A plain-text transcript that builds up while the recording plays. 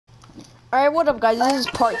Alright, what up guys? This is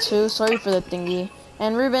part 2. Sorry for the thingy.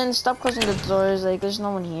 And Ruben, stop closing the doors. Like, there's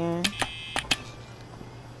no one here.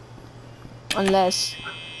 Unless...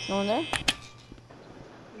 No one there?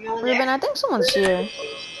 Ruben, I think someone's here.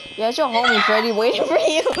 Yeah, it's your homie Freddy waiting for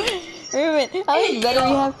you. Ruben, how much battery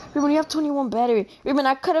you have? Ruben, you have 21 battery. Ruben,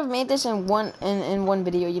 I could have made this in one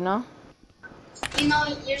video, you know? You know,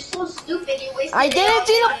 you're so stupid. You wasted I didn't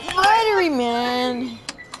see the battery, man.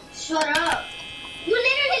 Shut up. You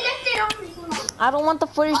literally left it on. I don't want the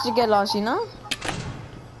footage to get lost, you know?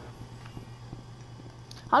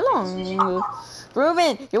 How long?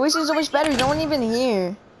 Ruben, you're wasting so much battery. No one even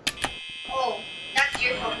here. Oh, that's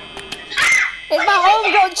your fault. It's my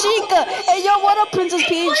homegirl Chica. Hey, yo, what up, Princess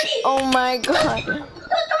Peach? Oh my god. Those windows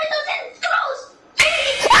and close.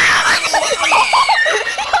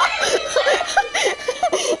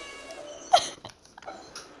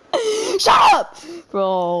 Shut up! Bro,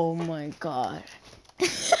 oh my god.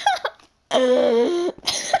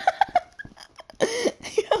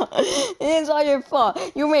 It's all your fault.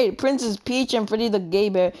 You made Princess Peach and Freddy the Gay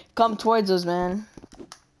Bear come towards us, man.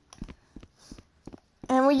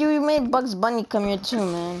 And when you made Bugs Bunny come here too,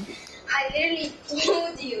 man. I literally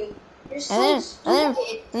told you. You're so and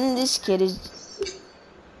stupid. then this kid is...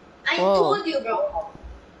 I told you, bro.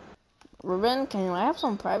 Ruben, can I have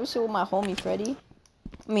some privacy with my homie Freddy?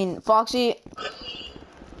 I mean, Foxy.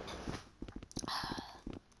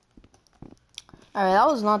 Alright, that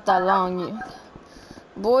was not that long.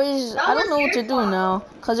 Boys, I don't know what to do now.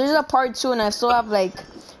 Because there's a part 2 and I still have like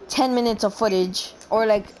 10 minutes of footage. Or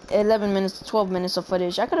like 11 minutes, 12 minutes of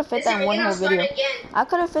footage. I could have fit that in one whole video. I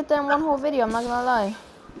could have fit that in one whole video, I'm not gonna lie.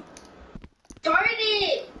 Start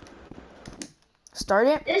it! Start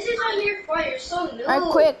it? This is all your fault, you're so new.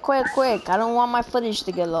 Alright, quick. I don't want my footage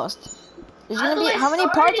to get lost. There's gonna be, how many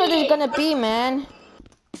parts are there gonna be, man?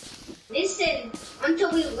 Listen,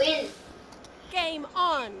 until we win. Game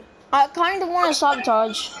on. I kind of want to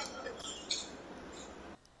sabotage.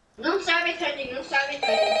 No sabotaging, no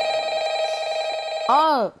sabotaging.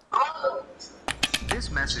 Oh. This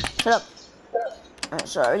message. Shut up. Alright,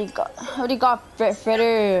 so I already got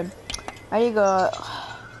Fredder. I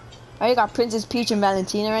already got Princess Peach and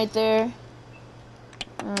Valentina right there.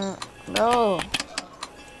 Bro.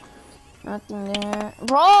 Nothing there.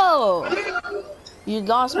 Bro! You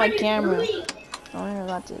lost my camera. Oh, I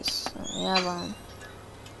got this. Yeah,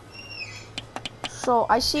 so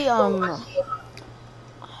I see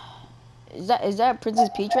is that Princess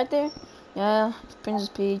Peach right there? Yeah, Princess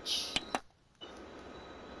Peach.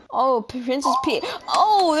 Oh, Princess Peach.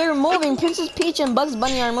 Oh, they're moving. Princess Peach and Bugs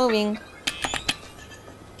Bunny are moving.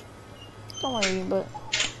 Don't worry, but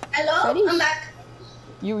hello, Freddy's? I'm back.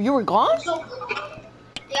 You were gone?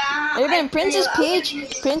 Yeah. Even Princess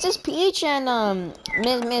Peach and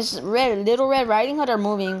Miss Little Red Riding Hood are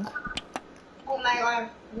moving. Oh my god.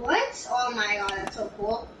 What? Oh my god, that's so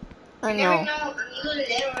cool. I know.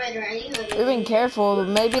 Little Red Riding Hood. You've been careful.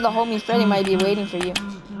 Maybe the homie Freddy might be waiting for you.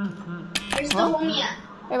 Where's the homie at?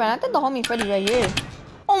 Hey man, I think the homie Freddy's right here.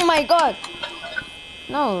 Oh my god!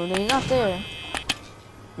 No, he's not there.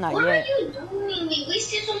 Not what yet. What are you doing? We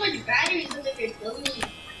wasted so much battery because of your dummy.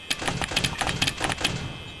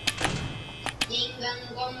 Ding dong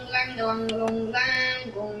gong gang dong gong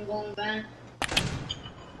gang gong gong gang.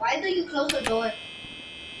 Why do you close the door?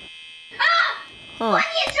 Ah! Huh.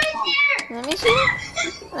 Funny, it's right there! Let me see.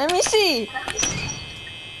 Let me see.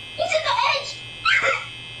 He's in the edge!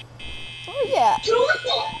 Oh yeah. Truth!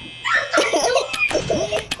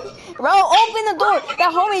 Bro, open the door.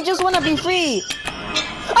 That homie just wanna be free.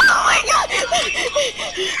 Oh my god!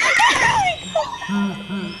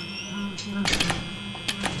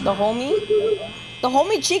 The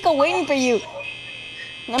homie Chica waiting for you.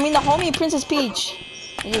 I mean the homie Princess Peach.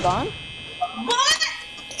 Are you gone? What?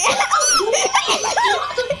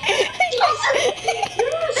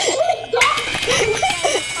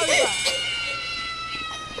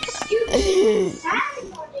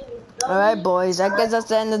 Alright boys, I guess that's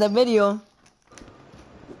the end of the video.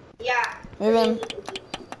 Yeah. Ruben.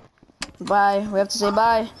 Bye. We have to say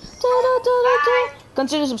bye.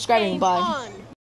 Consider subscribing. Bye.